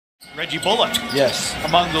Reggie Bullock. Yes.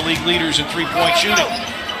 Among the league leaders in three-point shooting.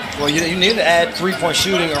 Well, you need to add three-point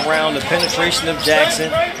shooting around the penetration of Jackson,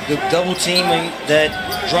 the double teaming that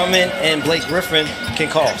Drummond and Blake Griffin can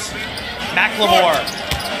cause. McLemore.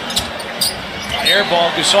 Air ball,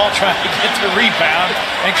 Gasol trying to get the rebound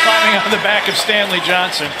and climbing on the back of Stanley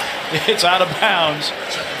Johnson. It's out of bounds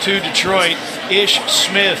to Detroit. Ish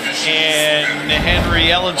Smith and Henry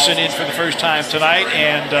Ellenson in for the first time tonight.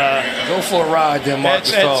 And go for a ride then, Marc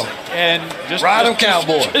Gasol. And ride him,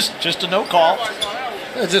 Cowboy. Just a no call.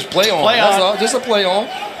 Just play on. That's all. Just a play on.